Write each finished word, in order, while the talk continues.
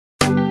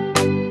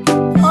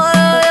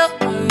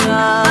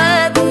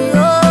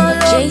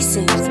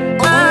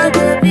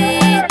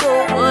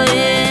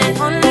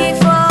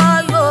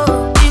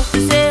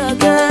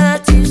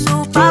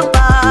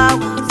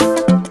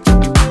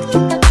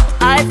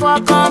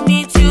go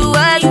meet you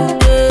where you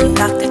do.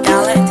 Dr.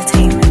 Dollar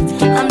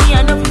Entertainment. I'm the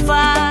end of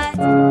fight.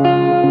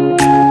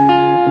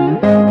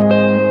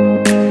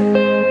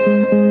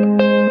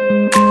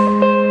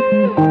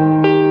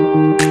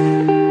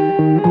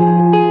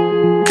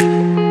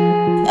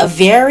 A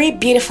very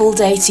beautiful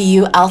day to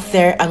you out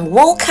there, and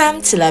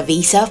welcome to La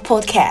Visa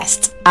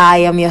Podcast. I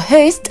am your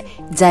host,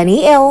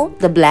 Danielle,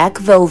 the Black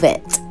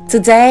Velvet.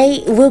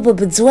 Today, we will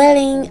be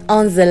dwelling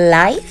on the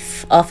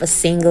life of a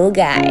single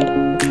guy.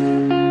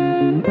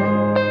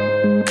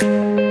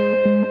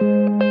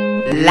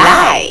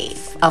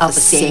 Life of a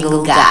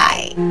single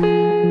guy.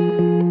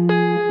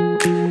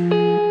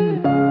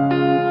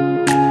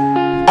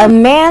 A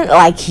man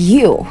like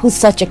you who's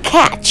such a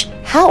catch.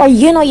 How are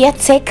you not yet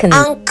taken?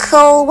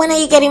 Uncle, when are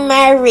you getting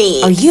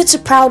married? Are you too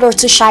proud or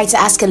too shy to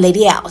ask a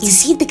lady out?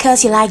 Is it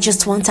because you like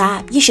just one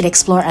type? You should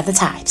explore other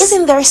types.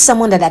 Isn't there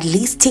someone that at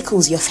least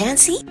tickles your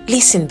fancy?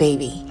 Listen,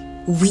 baby.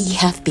 We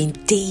have been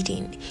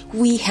dating.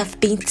 We have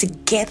been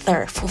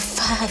together for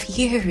 5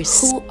 years.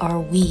 Who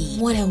are we?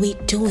 What are we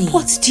doing?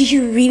 What do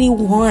you really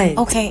want?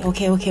 Okay.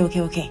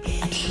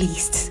 At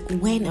least,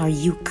 when are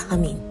you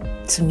coming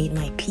to meet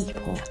my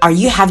people? Are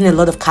you having a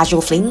lot of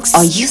casual flings?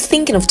 Are you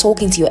thinking of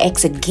talking to your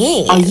ex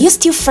again? Are you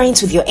still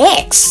friends with your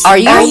ex? Are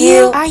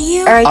you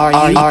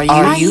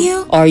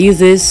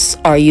this?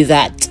 Are you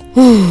that?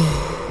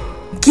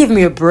 Give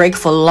me a break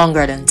for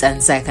longer than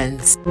 10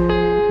 seconds.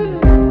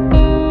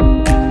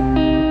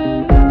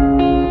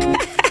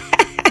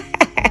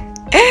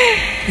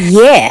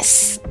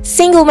 Yes,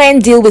 single men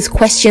deal with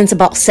questions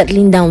about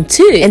settling down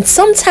too. And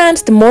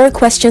sometimes the more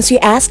questions you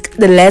ask,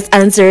 the less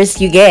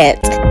answers you get.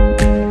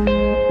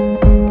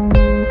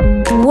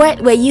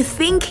 What were you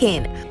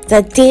thinking?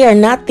 That they are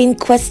not being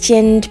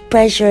questioned,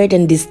 pressured,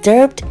 and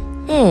disturbed?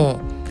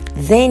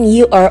 Then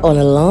you are on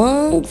a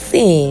long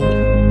thing.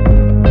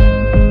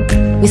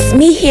 With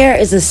me here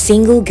is a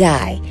single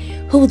guy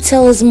who will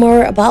tell us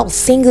more about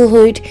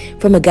singlehood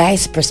from a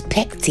guy's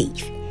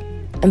perspective.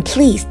 I'm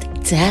pleased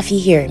to have you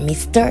here,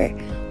 Mr.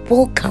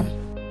 Welcome.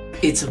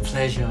 It's a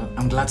pleasure.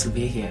 I'm glad to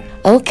be here.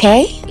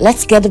 Okay,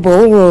 let's get the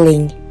ball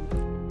rolling.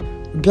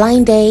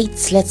 Blind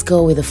dates, let's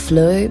go with the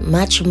flow.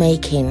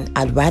 Matchmaking,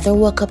 I'd rather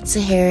walk up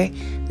to her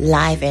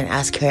live and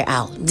ask her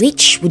out.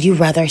 Which would you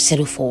rather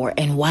settle for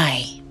and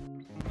why?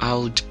 I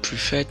would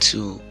prefer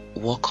to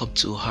walk up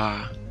to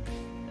her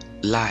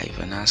live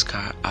and ask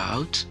her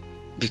out,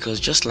 because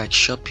just like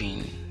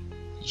shopping,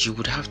 you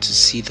would have to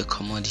see the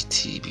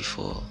commodity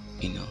before,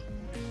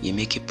 you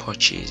make a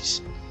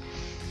purchase.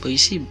 But you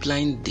see,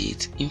 blind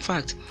date, in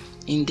fact,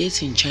 in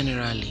dating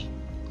generally,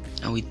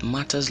 and with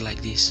matters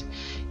like this,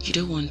 you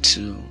don't want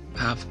to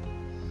have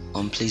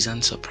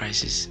unpleasant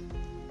surprises.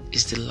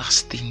 It's the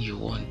last thing you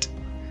want.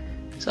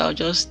 So I'll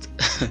just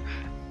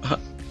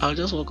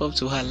walk up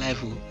to her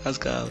live,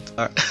 ask her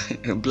out.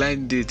 A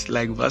blind date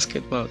like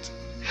basket mouth.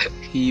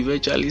 He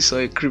eventually saw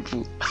a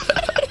cripple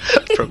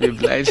from a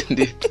blind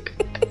date.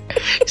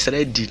 He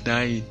started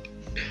denying.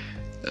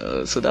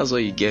 So that's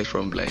what you get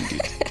from blind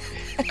date.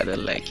 I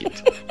don't like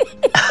it.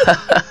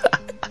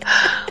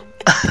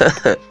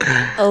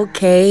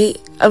 Okay,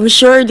 I'm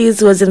sure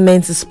this wasn't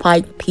meant to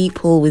spite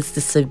people with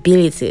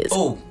disabilities.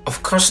 Oh,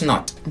 of course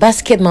not.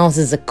 Basket Mouse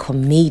is a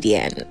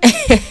comedian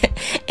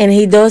and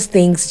he does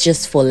things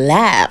just for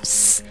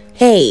laughs.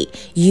 Hey,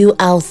 you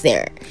out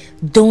there,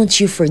 don't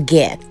you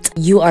forget,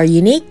 you are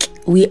unique.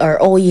 We are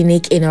all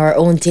unique in our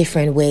own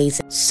different ways.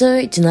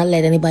 So do not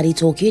let anybody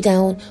talk you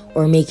down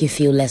or make you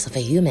feel less of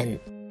a human.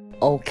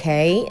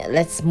 Okay,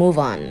 let's move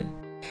on.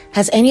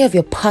 Has any of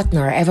your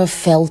partner ever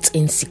felt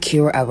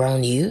insecure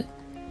around you?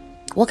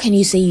 What can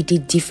you say you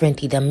did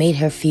differently that made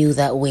her feel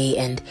that way,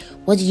 and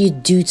what did you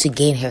do to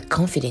gain her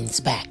confidence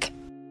back?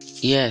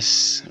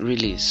 Yes,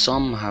 really.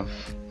 Some have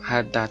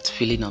had that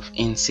feeling of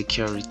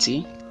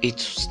insecurity. It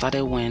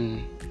started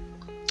when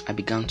I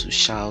began to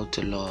shout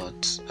a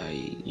lot.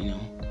 I,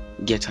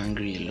 get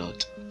angry a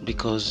lot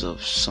because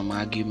of some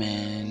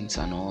arguments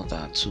and all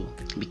that. So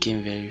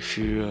became very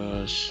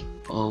furious,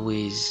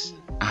 always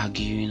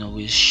arguing,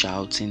 always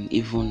shouting,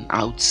 even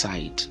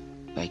outside.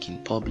 Like in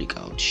public,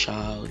 I would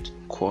shout,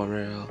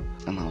 quarrel,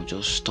 and I would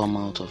just storm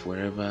out of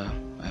wherever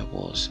I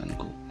was and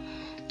go.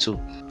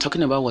 So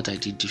talking about what I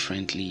did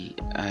differently,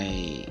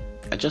 I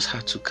just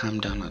had to calm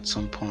down at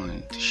some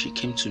point. She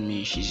came to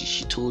me,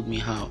 she told me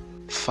how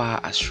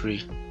far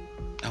astray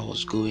I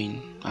was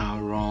going, how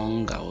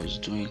wrong I was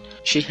doing.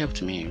 She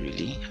helped me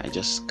really. I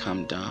just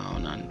calmed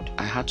down and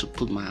I had to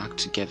put my act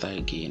together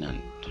again,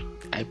 and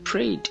I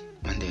prayed,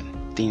 and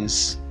then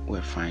things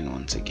were fine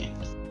once again.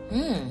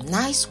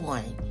 Nice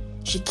one.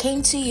 She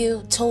came to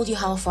you, told you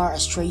how far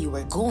astray you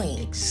were going.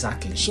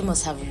 Exactly. She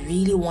must have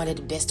really wanted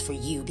the best for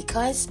you,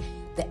 because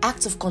the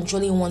act of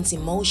controlling one's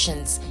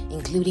emotions,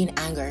 including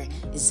anger,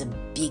 is a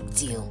big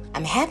deal.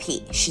 I'm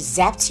happy she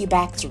zapped you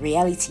back to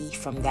reality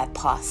from that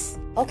path.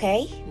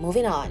 Okay,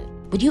 moving on.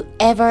 Would you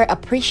ever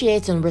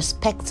appreciate and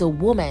respect a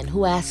woman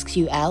who asks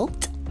you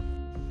out?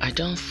 I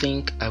don't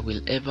think I will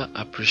ever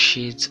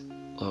appreciate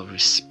or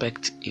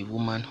respect a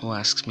woman who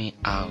asks me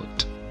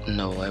out.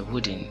 No, I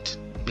wouldn't,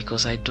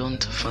 because I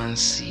don't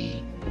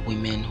fancy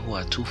women who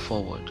are too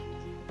forward.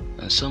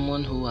 And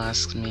someone who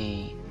asks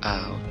me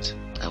out,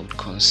 I would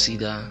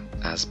consider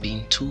as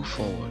being too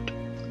forward.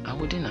 I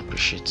wouldn't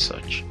appreciate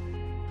such.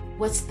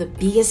 What's the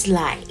biggest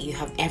lie you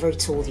have ever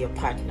told your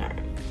partner?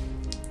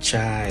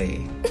 Chai.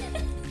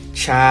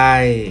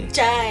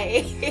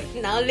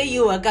 Now only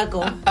you are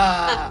go.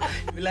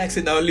 Relax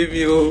it, I'll leave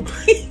you.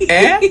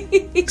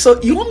 Eh? So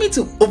you want me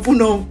to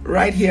open up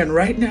right here and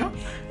right now?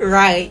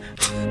 Right.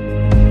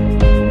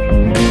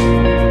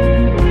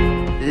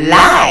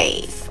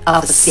 Life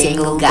of a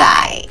single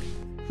guy.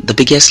 The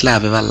biggest lie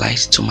I've ever lied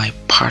to my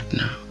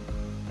partner,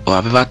 or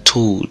I've ever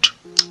told,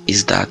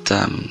 is that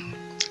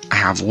I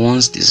have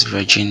once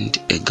disvirgined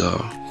a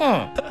girl.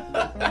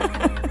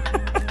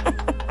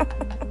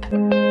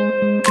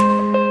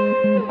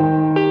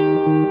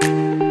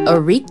 A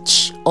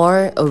rich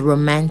or a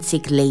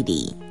romantic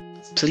lady?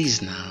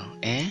 Please now,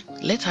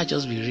 let her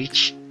just be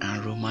rich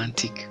and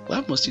romantic.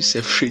 Why must you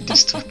separate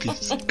these two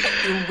things?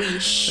 You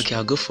wish. Okay,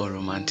 I'll go for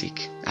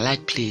romantic. I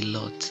like play a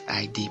lot.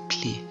 I did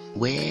play.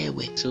 Where?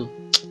 So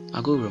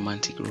I'll go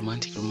romantic all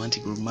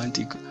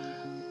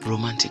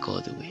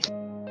the way.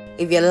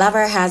 If your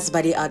lover has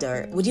by the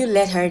other, would you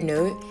let her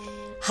know?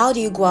 How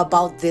do you go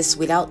about this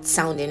without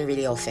sounding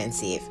really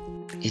offensive?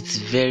 It's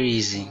very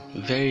easy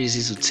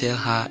to tell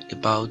her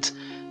about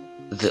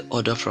the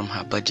odor from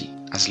her body.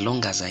 As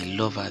long as I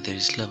love her, there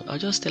is love. I'll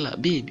just tell her,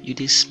 babe, you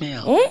did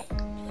smell.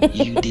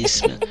 You did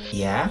smell.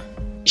 Yeah?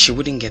 She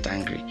wouldn't get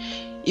angry.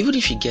 Even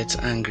if she gets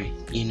angry,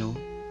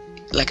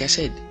 like I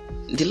said,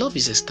 the love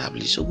is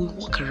established, so we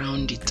walk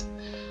around it.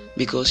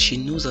 Because she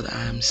knows that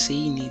I am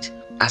saying it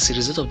as a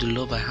result of the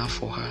love I have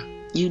for her.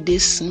 You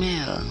did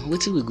smell.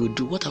 What are we going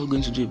to do? What are we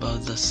going to do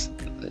about this?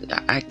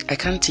 I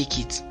can't take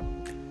it.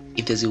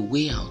 If there's a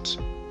way out,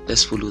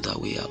 let's follow that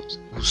way out.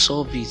 We'll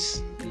solve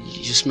it.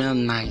 You smell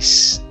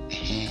nice.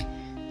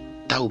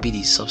 That will be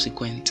the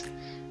subsequent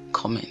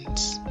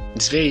comments.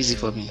 It's very easy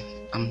for me.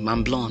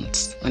 I'm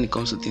blunt. When it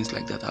comes to things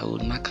like that, I will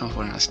not come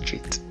for her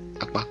straight.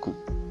 Akbaku.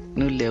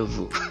 No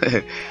level.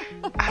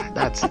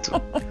 That's it.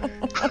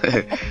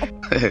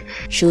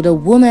 Should a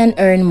woman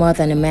earn more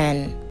than a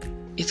man?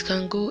 It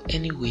can go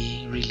any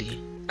way, really.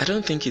 I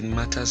don't think it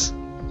matters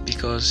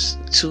because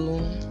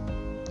two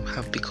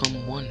have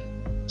become one.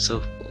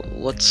 So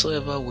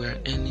whatsoever we're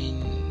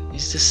earning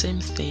is the same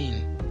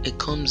thing. It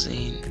comes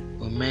in,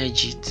 we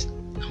merge it,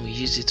 and we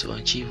use it to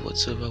achieve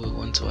whatsoever we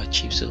want to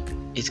achieve. So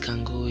it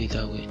can go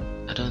either way.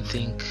 I don't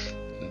think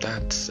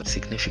that's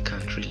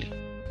significant, really.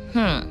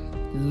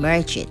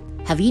 Merge it.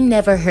 Have you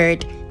never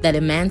heard that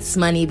a man's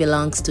money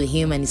belongs to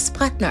him and his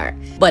partner,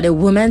 but a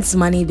woman's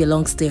money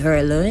belongs to her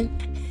alone?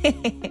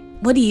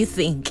 What do you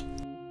think?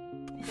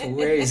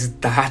 Where is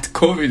that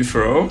coming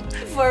from?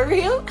 For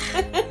real?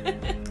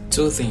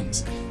 Two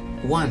things.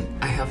 One,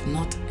 I have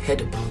not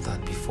heard about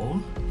that before.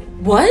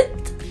 What?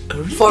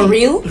 Really? For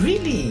real?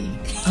 Really?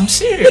 I'm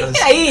serious.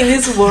 Are you in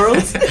this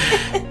world?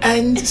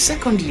 And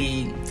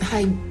secondly,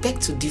 I beg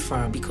to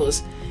differ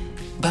because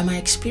by my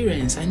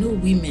experience, I know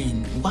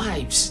women,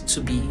 wives,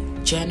 to be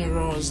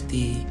generous.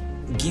 They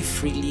give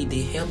freely.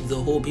 They help the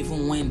home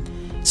even when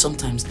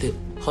sometimes the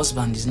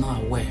husband is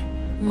not aware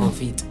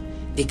of it.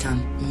 They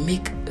can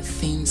make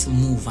things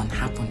move and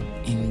happen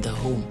in the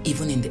home,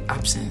 even in the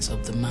absence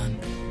of the man.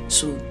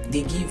 So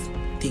they give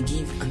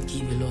and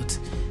give a lot.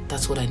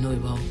 That's what I know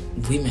about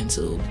women.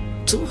 So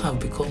two have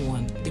become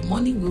one. The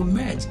money will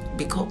merge,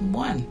 become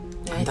one.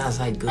 And that's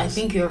how it goes. I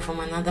think you're from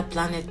another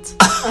planet,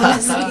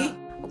 honestly.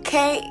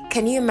 Okay,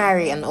 can you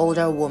marry an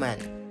older woman?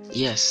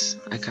 Yes,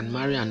 I can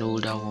marry an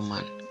older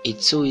woman.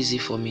 It's so easy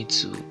for me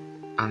to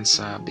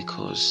answer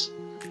because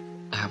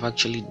I have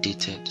actually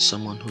dated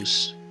someone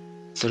who's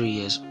 3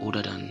 years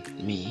older than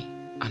me,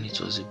 and it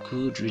was a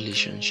good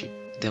relationship.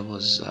 There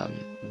was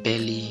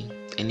barely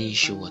any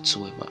issue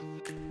whatsoever.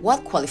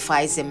 What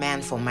qualifies a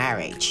man for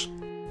marriage?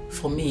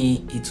 For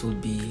me, it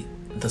would be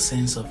the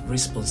sense of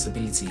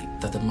responsibility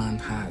that the man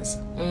has.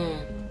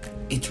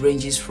 It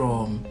ranges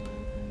from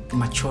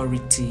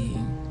maturity,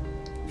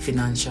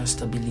 financial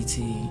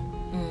stability,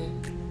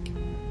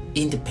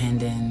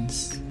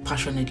 independence,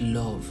 passionate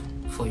love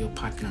for your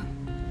partner.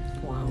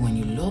 Wow. When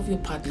you love your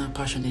partner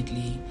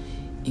passionately,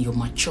 you're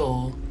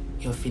mature,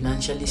 you're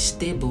financially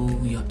stable,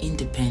 you're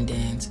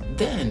independent,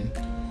 then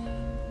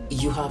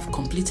you have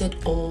completed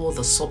all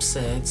the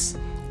subsets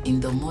in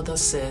the mother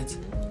set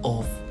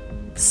of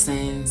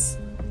sense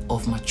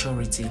of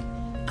maturity,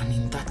 and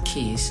in that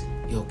case,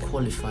 you're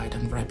qualified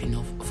and ripe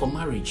enough for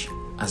marriage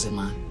as a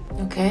man.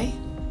 Okay.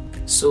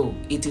 So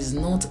it is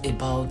not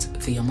about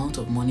the amount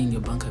of money in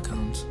your bank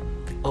account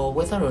or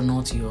whether or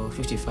not you're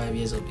 55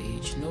 years of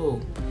age. No.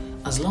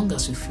 As long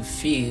as you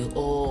fulfill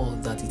all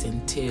that it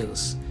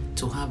entails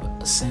to have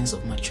a sense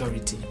of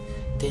maturity,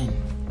 then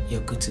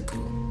you're good to go.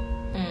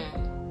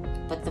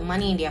 But the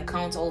money in the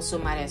account also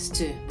matters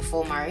too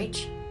before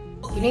marriage.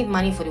 You need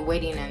money for the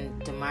wedding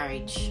and the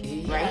marriage,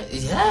 right?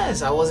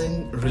 Yes, I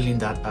wasn't ruling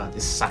that out.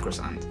 It's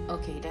sacrosanct.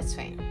 Okay, that's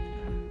fine.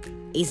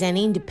 Is an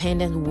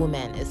independent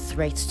woman a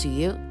threat to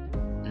you?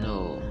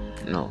 No.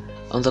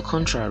 On the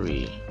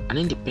contrary, An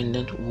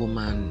independent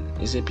woman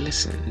is a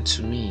blessing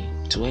to me,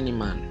 to any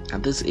man.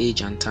 At this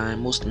age and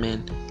time, most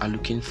men are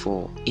looking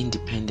for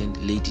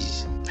independent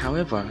ladies.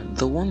 However,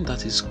 the one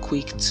that is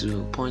quick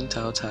to point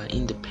out her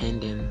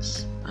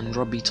independence and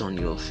rub it on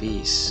your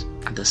face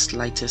at the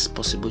slightest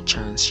possible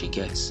chance she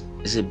gets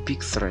is a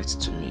big threat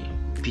to me.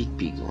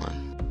 Big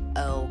one.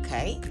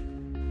 Okay.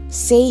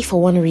 Say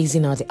for one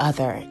reason or the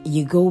other,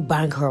 you go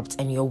bankrupt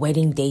and your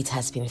wedding date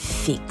has been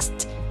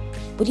fixed.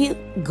 Would you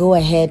go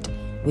ahead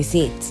with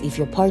it if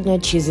your partner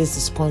chooses to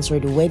sponsor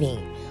the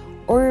wedding?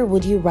 Or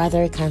would you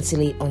rather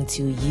cancel it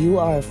until you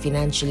are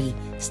financially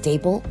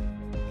stable?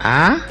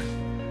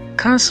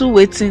 Cancel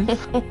waiting.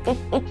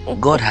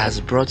 God has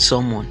brought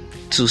someone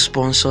to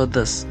sponsor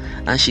this,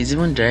 and she's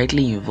even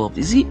directly involved.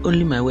 Is it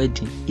only my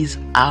wedding? It's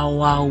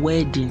our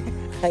wedding.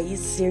 Are you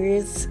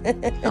serious?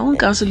 I won't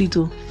cancel it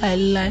too. I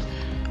lie.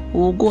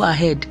 We'll go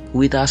ahead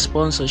with our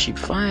sponsorship.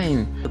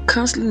 Fine.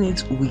 Canceling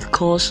it will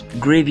cause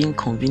grave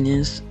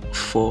inconvenience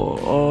for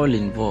all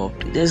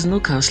involved. There's no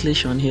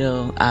cancellation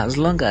here as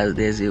long as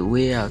there's a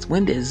way out.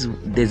 When there's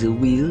a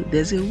will,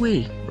 there's a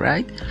way,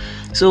 right?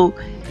 So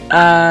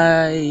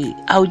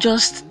I'll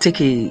just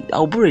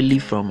I'll borrow a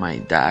leave from my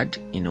dad.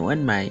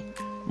 When my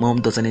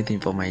mom does anything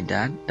for my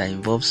dad that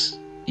involves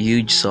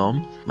huge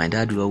sum, my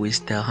dad will always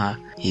tell her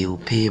he will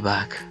pay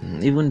back,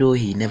 even though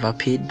he never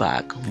paid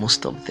back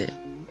most of them.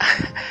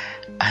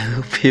 I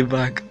will pay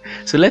back.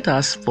 So let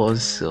her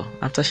sponsor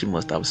after she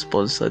must have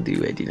sponsored the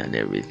wedding and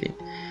everything.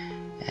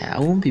 I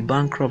won't be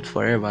bankrupt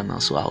forever now,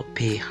 so I'll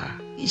pay her.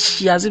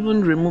 She has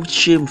even removed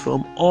shame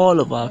from all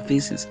of our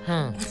faces.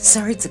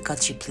 Sorry to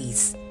cut you,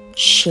 please.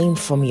 Shame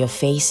from your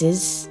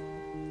faces?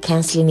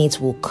 Cancelling it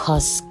will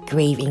cause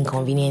grave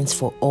inconvenience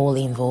for all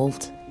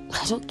involved?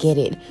 I don't get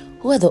it.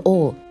 Who are the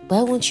all?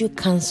 Why won't you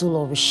cancel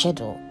or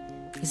reschedule?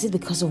 Is it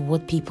because of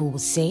what people will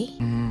say?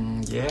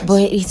 Yes.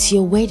 But it's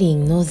your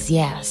wedding, not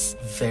theirs.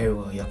 Very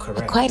well, you're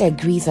correct. I quite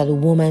agree that a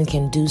woman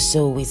can do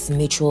so with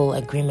mutual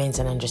agreements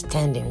and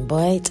understanding,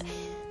 but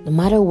no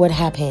matter what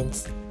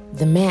happens,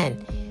 the man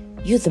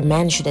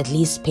should at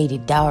least pay the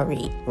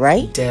dowry,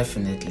 right?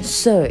 Definitely.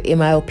 So, in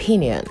my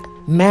opinion,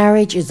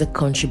 marriage is a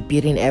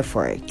contributing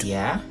effort.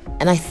 Yeah?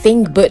 And I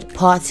think both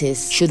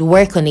parties should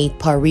work on it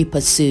pari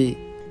passu.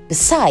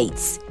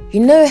 Besides, you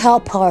know how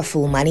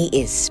powerful money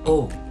is.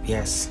 Oh,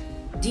 yes.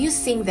 Do you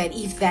think that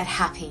if that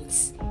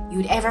happens, you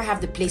would ever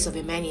have the place of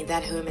a man in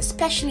that home,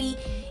 especially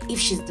if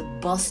she's the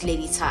boss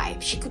lady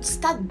type? She could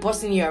start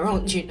bossing you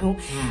around,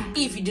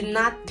 if you do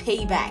not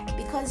pay back,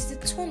 because the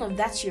tone of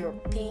that you're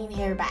paying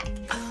her back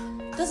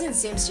doesn't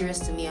seem serious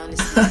to me,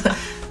 honestly.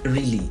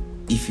 Really,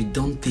 if you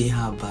don't pay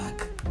her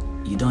back,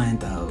 you don't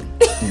enter.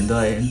 You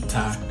don't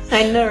enter.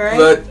 I know,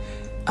 right?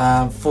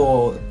 But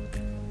for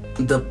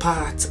the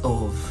part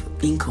of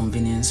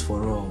inconvenience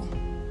for all,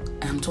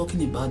 I'm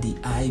talking about the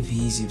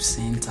IVs you've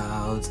sent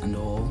out and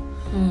all.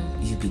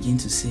 You begin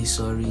to say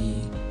sorry,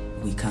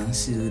 we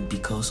cancelled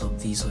because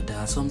of this or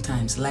that.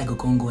 Sometimes like a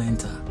Congo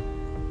enter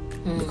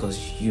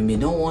because you may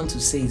not want to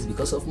say it's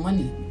because of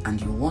money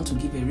and you want to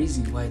give a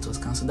reason why it was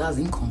cancelled. That's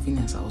the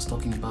inconvenience I was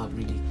talking about,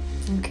 really.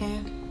 Okay.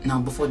 Now,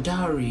 before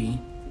dowry,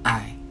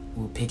 I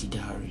will pay the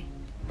dowry.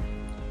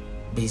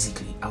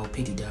 Basically, I will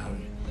pay the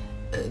dowry.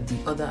 The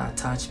other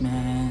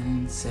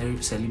attachments,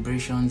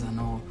 celebrations and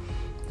all,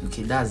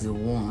 okay, that's the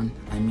one.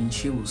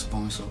 She will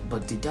sponsor.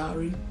 But the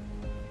dowry,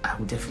 I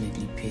will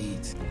definitely pay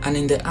it. And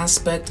in the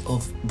aspect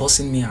of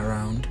bossing me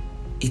around,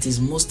 it is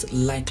most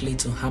likely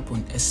to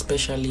happen,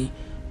 especially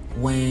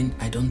when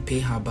I don't pay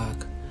her back.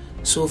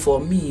 So for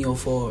me or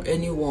for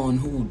anyone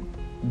who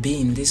would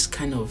be in this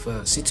kind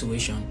of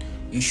situation,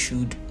 you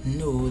should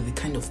know the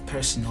kind of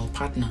person or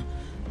partner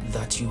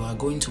that you are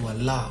going to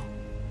allow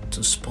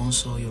to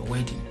sponsor your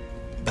wedding.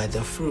 By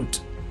the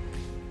fruit,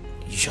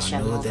 you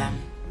shall know them.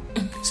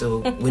 So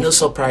we know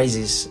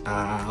surprises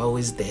are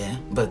always there,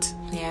 but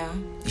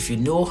if you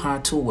know her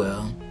too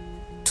well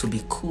to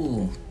be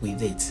cool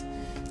with it,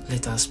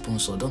 let her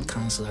sponsor. Don't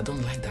cancel. I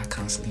don't like that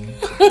canceling.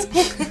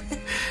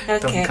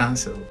 Don't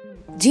cancel.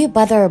 Do you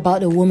bother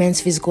about a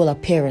woman's physical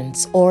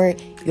appearance, or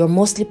you're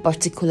mostly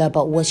particular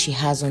about what she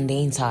has on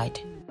the inside?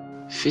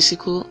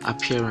 Physical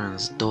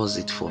appearance does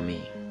it for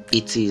me.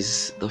 It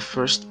is the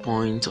first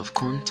point of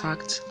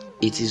contact.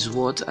 It is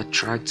what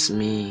attracts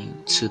me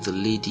to the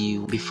lady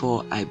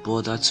before I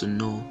bother to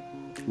know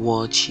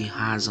what she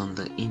has on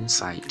the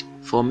inside.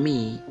 For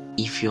me,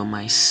 if you're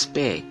my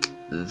spec,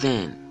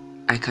 then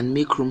I can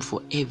make room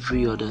for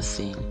every other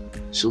thing.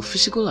 So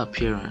physical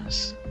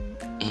appearance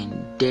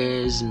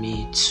endears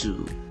me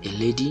to a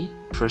lady,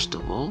 first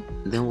of all.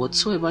 Then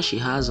whatsoever she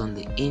has on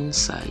the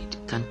inside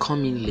can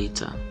come in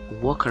later.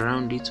 Walk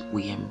around it,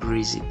 we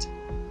embrace it.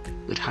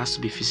 It has to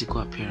be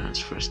physical appearance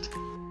first.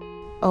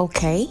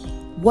 Okay.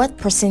 What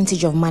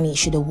percentage of money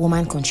should a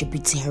woman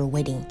contribute to her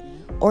wedding?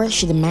 Or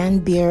should the man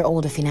bear all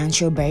the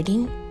financial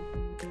burden?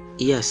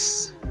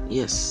 Yes.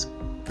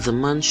 The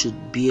man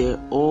should bear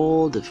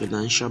all the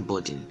financial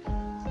burden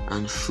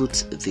and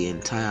foot the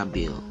entire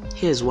bill.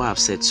 Here's why I've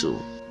said so.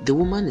 The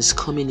woman is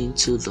coming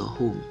into the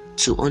home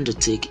to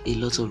undertake a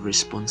lot of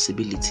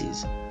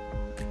responsibilities.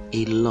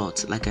 a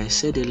lot. Like I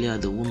said earlier,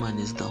 the woman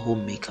is the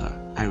homemaker.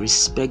 I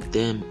respect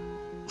them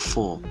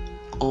for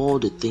all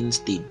the things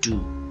they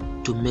do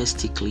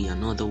domestically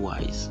and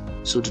otherwise.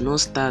 So do not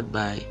start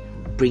by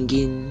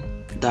bringing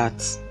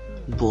that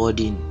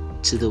burden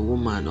to the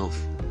woman of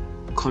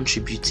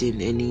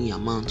contributing any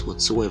amount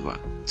whatsoever.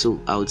 So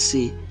I would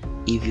say,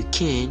 if you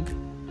can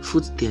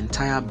foot the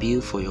entire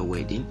bill for your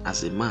wedding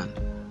as a man,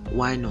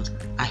 why not?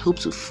 I hope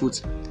to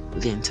foot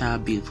the entire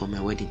bill for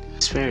my wedding.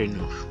 It's fair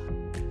enough.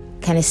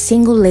 Can a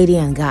single lady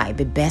and guy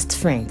be best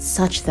friends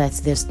such that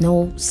there's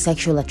no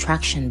sexual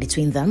attraction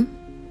between them?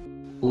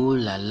 Ooh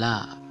la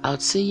la. I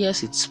would say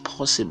yes, it's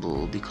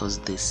possible, because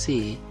they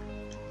say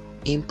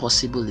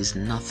impossible is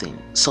nothing.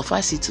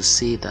 Suffice it to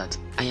say that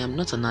I am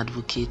not an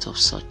advocate of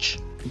such,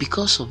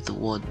 because of the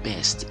word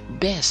best.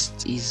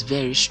 Best is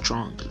very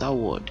strong, that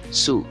word.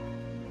 So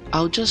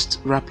I'll just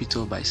wrap it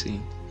up by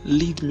saying,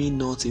 lead me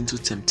not into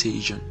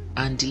temptation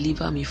and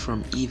deliver me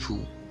from evil,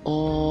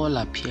 all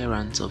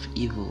appearance of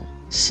evil.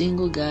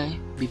 Single guy,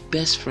 be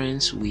best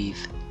friends with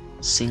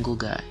single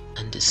guy,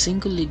 and the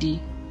single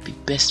lady, be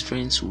best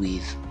friends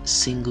with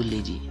single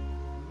lady.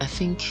 I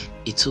think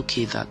it's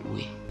okay that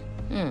way.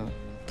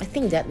 I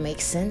think that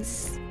makes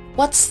sense.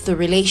 What's the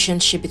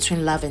relationship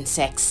between love and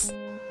sex?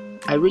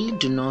 I really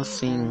do not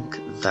think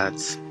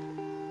that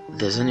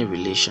there's any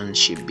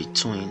relationship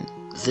between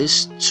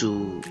these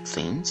two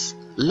things.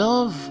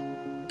 Love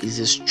is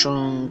a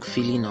strong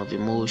feeling of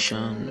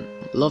emotion.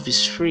 Love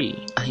is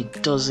free, and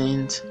it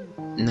doesn't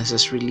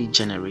necessarily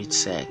generate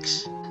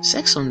sex.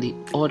 Sex, on the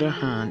other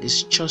hand,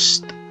 is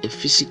just a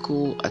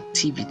physical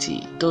activity.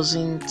 It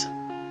doesn't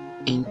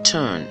in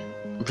turn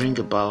bring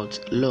about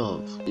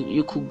love.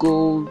 You could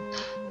go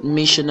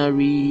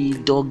missionary,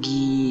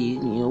 doggy,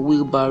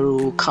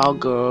 wheelbarrow,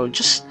 cowgirl,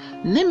 just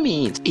name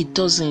it. It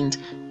doesn't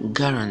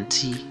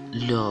guarantee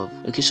love.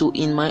 Okay, so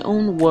in my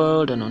own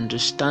world and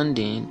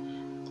understanding,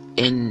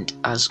 and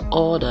as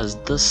odd as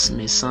this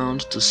may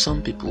sound to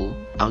some people,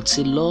 I would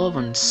say love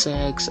and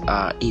sex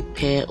are a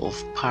pair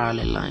of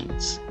parallel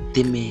lines.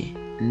 They may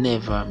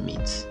never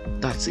meet.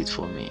 That's it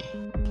for me.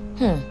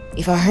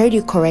 If I heard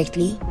you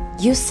correctly,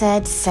 you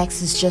said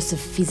sex is just a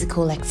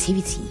physical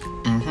activity.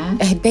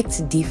 I beg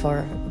to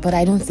differ, but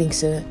I don't think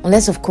so.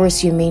 Unless, of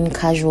course, you mean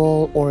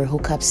casual or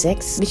hookup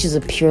sex, which is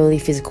a purely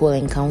physical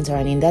encounter,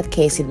 and in that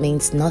case, it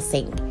means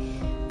nothing.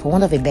 For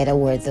want of a better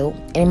word, though.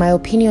 And in my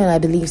opinion, I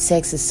believe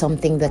sex is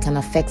something that can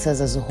affect us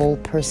as a whole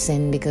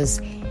person, because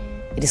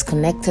it is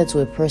connected to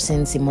a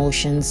person's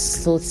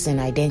emotions, thoughts, and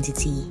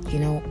identity,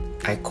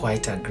 I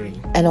quite agree.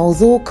 And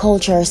although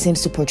culture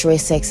seems to portray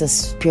sex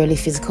as purely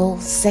physical,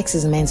 sex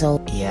is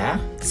mental. Yeah?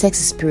 Sex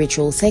is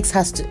spiritual. Sex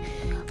has to...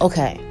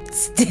 Okay,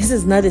 this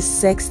is not a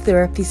sex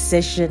therapy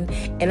session,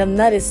 and I'm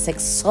not a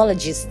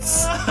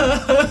sexologist.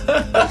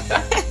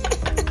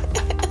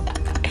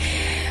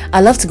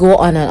 I love to go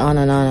on and on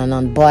and on and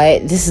on,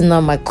 but this is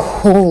not my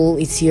call,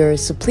 it's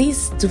yours. So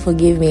please do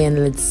forgive me and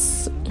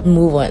let's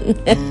move on.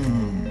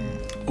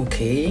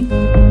 Okay.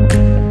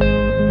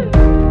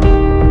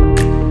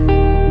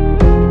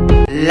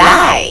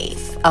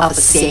 Life of a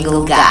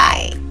single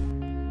guy.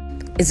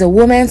 Is a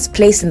woman's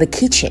place in the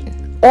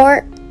kitchen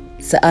or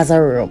the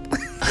other room?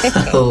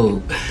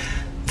 Oh,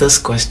 this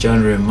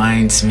question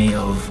reminds me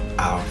of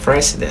our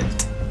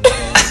president.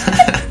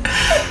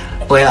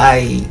 Well,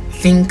 I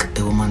think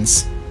a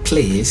woman's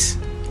place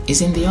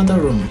is in the other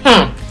room.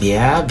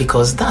 Yeah,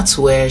 because that's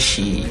where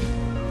she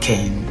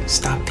can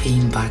start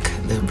paying back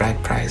the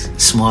bride price,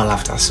 small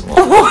after small.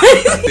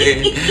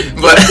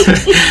 But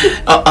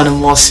on a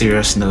more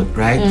serious note,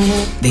 right?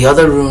 The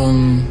other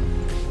room,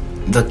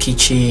 the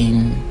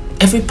kitchen,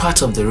 every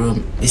part of the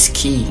room is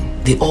key.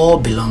 They all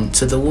belong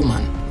to the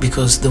woman,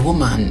 because the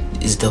woman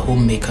is the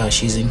homemaker.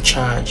 She's in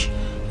charge,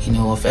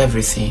 of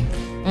everything.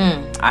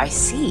 I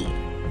see.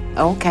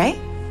 Okay.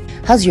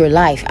 How's your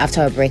life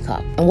after a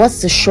breakup? And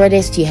what's the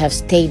shortest you have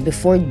stayed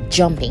before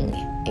jumping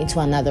into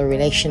another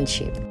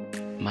relationship?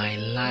 My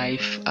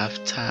life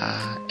after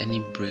any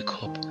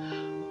breakup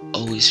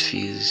always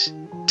feels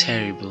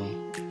terrible.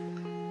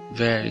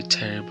 Very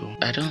terrible.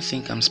 I don't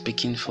think I'm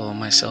speaking for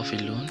myself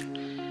alone.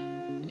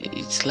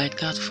 It's like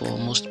that for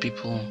most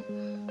people.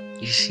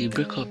 You see,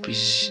 breakup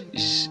is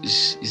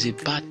a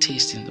bad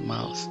taste in the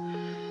mouth.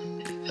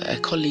 I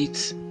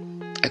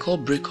call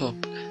breakup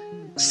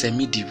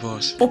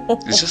semi-divorce.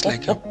 It's just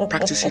like you're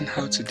practicing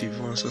how to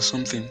divorce or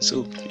something.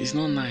 So it's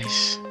not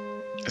nice,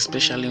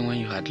 especially when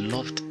you had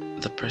loved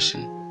the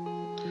person.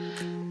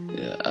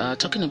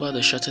 Talking about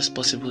the shortest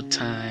possible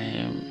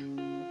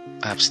time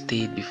I've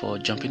stayed before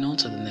jumping on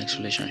to the next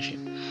relationship,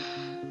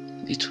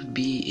 it would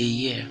be a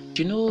year.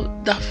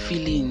 That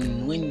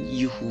feeling when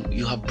you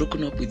have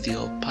broken up with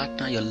your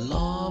partner, your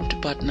loved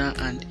partner,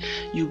 and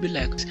you'll be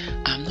like,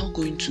 I'm not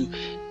going to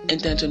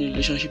enter into a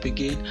relationship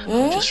again.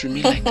 I'll just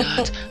remain like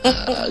that.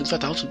 In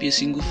fact, I want to be a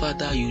single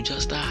father. You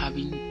just start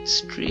having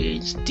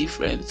strange,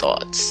 different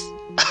thoughts.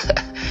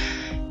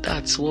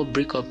 That's what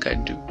breakup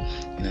can do.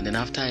 And then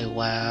after a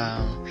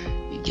while,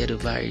 you get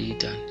over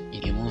it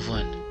and you move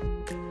on.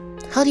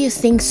 How do you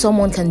think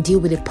someone can deal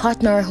with a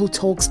partner who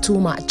talks too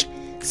much,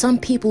 Some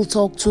people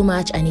talk too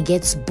much and it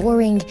gets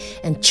boring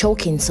and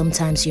choking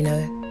sometimes,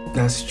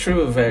 That's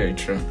true, very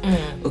true.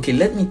 Okay,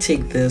 let me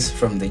take this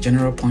from the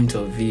general point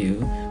of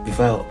view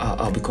before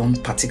I'll become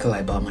particular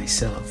about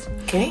myself.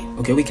 Okay,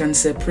 we can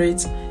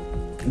separate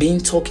being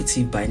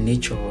talkative by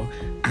nature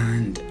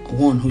and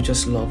one who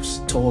just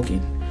loves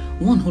talking.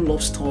 One who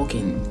loves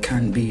talking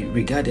can be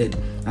regarded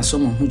as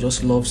someone who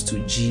just loves to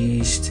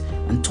gist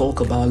and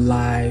talk about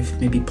life,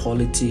 maybe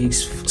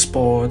politics,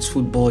 sports,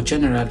 football,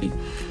 generally.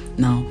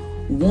 Now,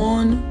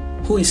 one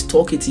who is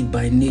talkative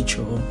by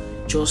nature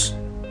just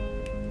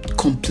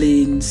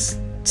complains,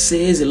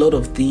 says a lot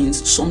of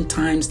things.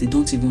 Sometimes they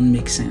don't even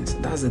make sense.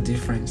 That's the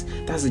difference.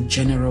 That's the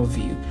general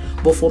view.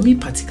 But for me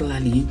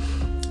particularly,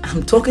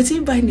 I'm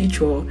talkative by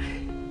nature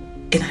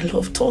and I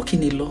love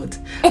talking a lot.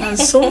 And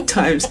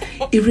sometimes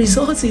it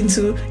results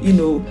into,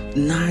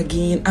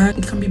 nagging, and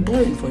it can be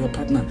boring for your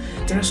partner.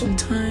 There are some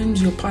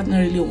times your partner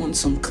really wants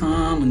some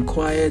calm and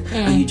quiet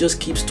and you just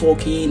keep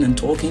talking and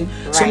talking.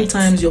 Right.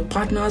 Sometimes your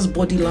partner's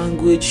body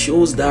language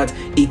shows that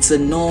it's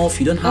enough,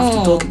 you don't have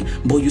to talk,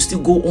 but you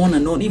still go on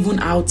and on, even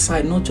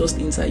outside, not just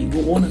inside. You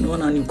go on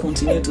and you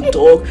continue to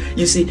talk.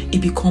 You see, it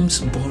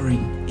becomes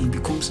boring. It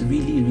becomes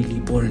really,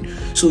 really boring.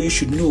 So you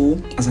should know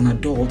as an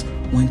adult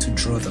when to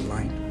draw the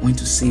line, when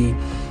to say,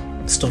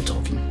 stop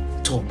talking,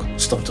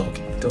 stop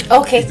talking.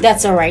 Okay,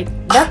 that's all right.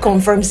 That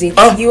confirms it.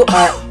 You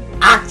are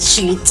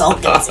actually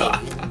talkative.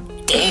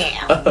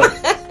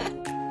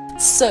 Damn.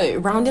 So,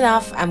 rounding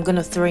off, I'm going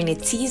to throw in a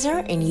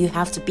teaser and you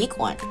have to pick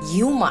one.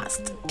 You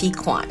must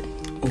pick one.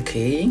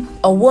 Okay.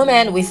 A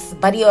woman with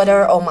body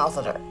odor or mouth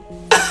odor?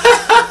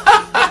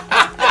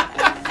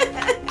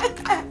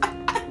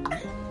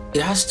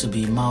 It has to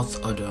be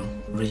mouth odor,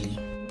 really.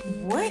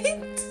 What?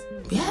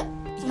 Yeah.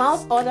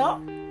 Mouth odor?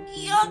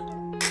 Yuck.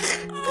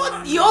 What?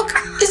 Yuck?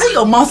 Is it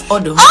your mouth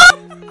odor?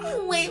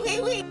 Oh! Wait.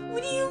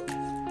 Would you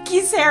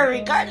kiss her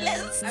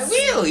regardless? I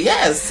will,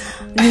 yes.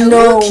 No. I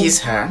will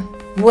kiss her.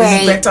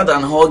 Wait. It's better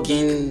than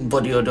hugging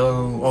body odor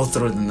all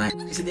through the night.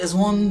 You see, there's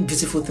one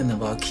beautiful thing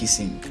about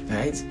kissing,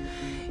 right?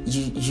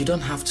 You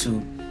don't have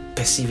to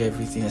perceive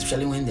everything,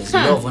 especially when there's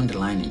love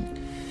underlining.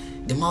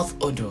 The mouth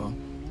odor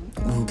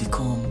will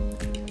become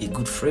a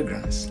good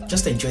fragrance.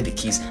 Just enjoy the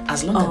kiss.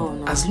 As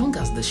long as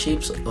the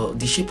shape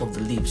of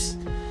the lips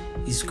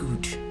is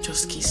good,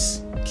 just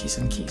kiss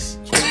and kiss.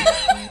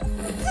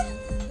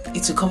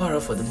 It's a cover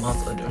up for the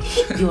mouth odor.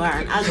 You are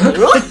an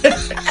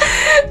algorithm.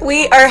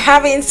 We are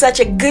having such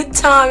a good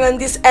time on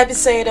this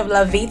episode of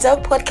La Vita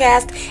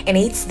podcast, and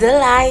it's the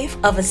life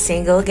of a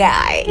single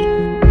guy.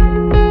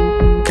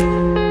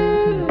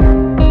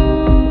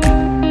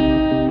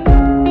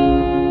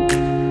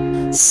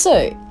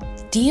 So,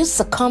 do you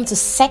succumb to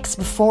sex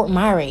before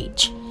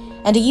marriage?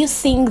 And do you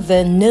think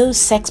the no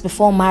sex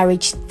before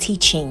marriage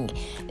teaching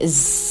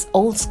is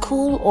old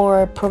school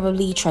or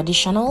probably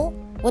traditional?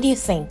 What do you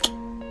think?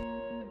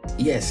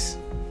 Yes,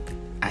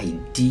 I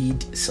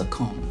did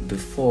succumb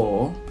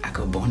before I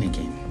got born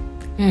again.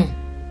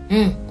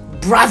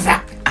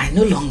 Brother! I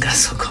no longer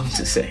succumb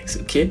to sex,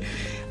 okay?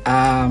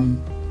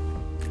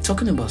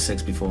 Talking about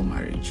sex before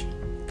marriage,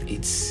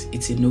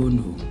 it's a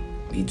no-no.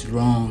 It's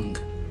wrong.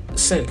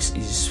 Sex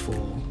is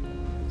for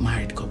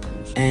married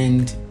couples,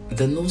 and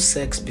the no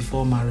sex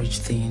before marriage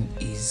thing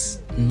is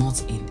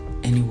not in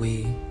any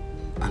way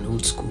an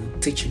old school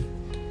teaching.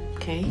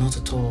 Okay. Not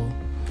at all.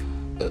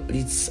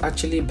 It's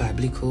actually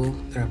biblical.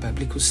 There are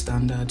biblical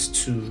standards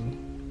to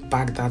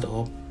back that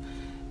up,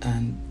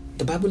 and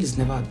the Bible is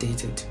never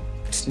outdated.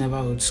 It's never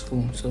old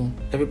school, so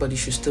everybody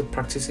should still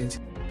practice it.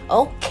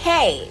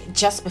 Okay,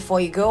 just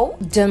before you go,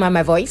 don't mind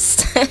my voice.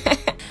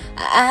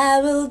 I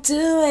will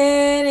do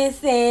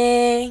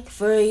anything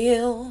for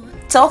you.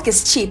 Talk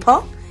is cheap,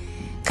 huh?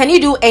 Can you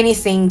do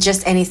anything,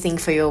 just anything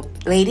for your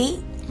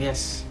lady?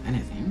 Yes,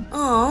 anything.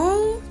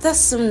 Oh, that's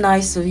so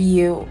nice of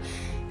you.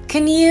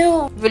 Can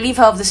you relieve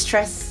her of the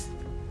stress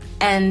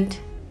and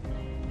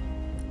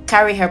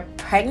carry her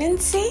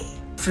pregnancy?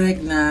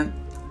 Pregnant.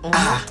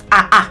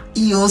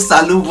 Iyo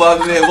saluba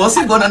me. What's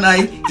it gonna na?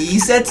 He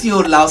said to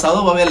you, "Lao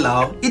saluba me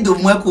lao." Ido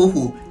mweko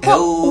hu.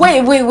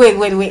 Wait.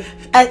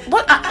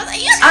 What? I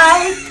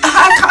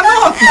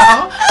cannot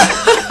now.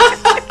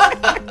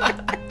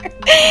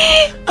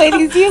 Wait,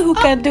 it's you who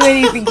can do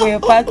anything for your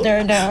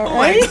partner now,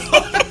 right?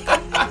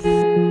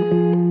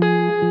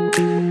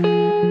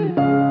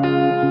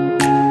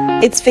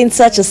 It's been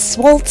such a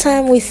small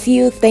time with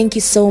you. Thank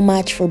you so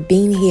much for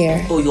being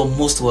here. Oh, you're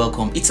most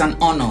welcome. It's an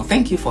honor.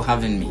 Thank you for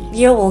having me.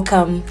 You're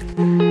welcome.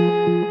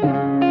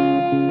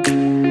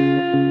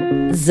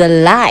 The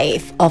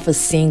life of a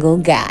single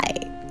guy.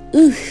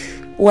 Oof,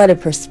 what a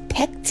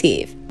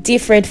perspective.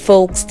 Different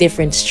folks,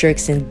 different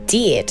strokes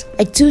indeed.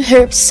 I do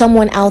hope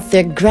someone out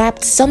there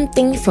grabbed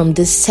something from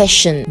this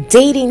session.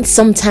 Dating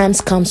sometimes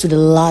comes with a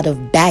lot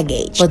of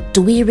baggage, but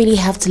do we really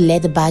have to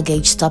let the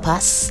baggage stop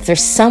us?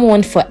 There's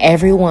someone for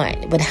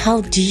everyone, but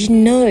how do you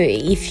know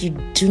if you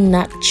do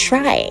not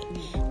try?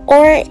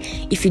 Or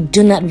if you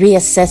do not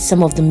reassess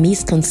some of the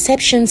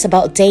misconceptions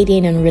about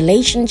dating and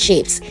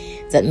relationships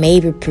that may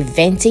be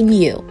preventing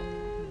you?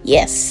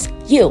 Yes,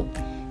 you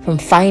from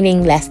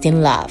finding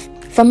lasting love.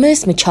 For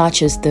most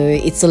muchachos though,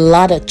 it's a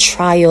lot of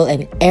trial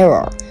and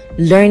error,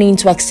 learning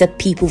to accept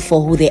people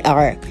for who they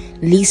are,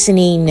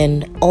 listening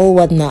and all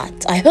whatnot.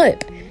 I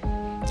hope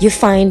you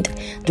find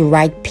the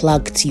right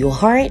plug to your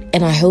heart,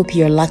 and I hope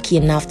you're lucky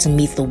enough to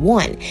meet the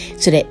one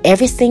so that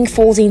everything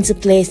falls into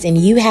place and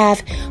you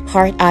have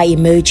heart eye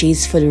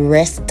emojis for the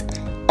rest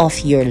of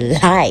your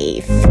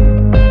life.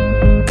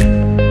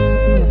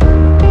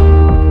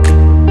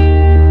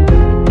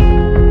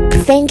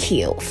 Thank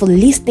you for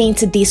listening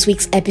to this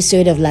week's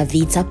episode of La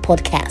Vita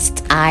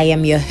Podcast. I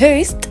am your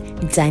host,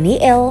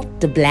 Danielle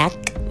the Black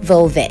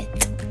Velvet.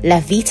 La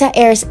Vita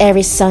airs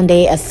every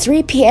Sunday at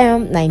 3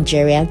 p.m.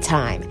 Nigerian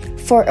time.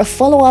 For a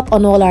follow-up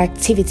on all our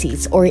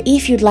activities, or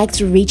if you'd like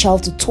to reach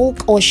out to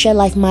talk or share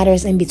life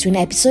matters in between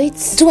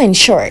episodes, do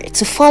ensure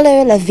to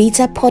follow La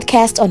Vita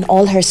Podcast on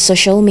all her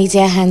social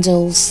media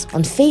handles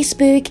on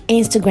Facebook,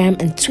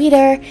 Instagram, and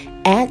Twitter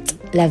at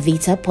La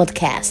Vita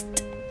Podcast.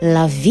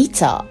 La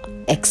Vita,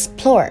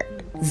 explore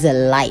the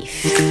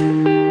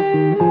life.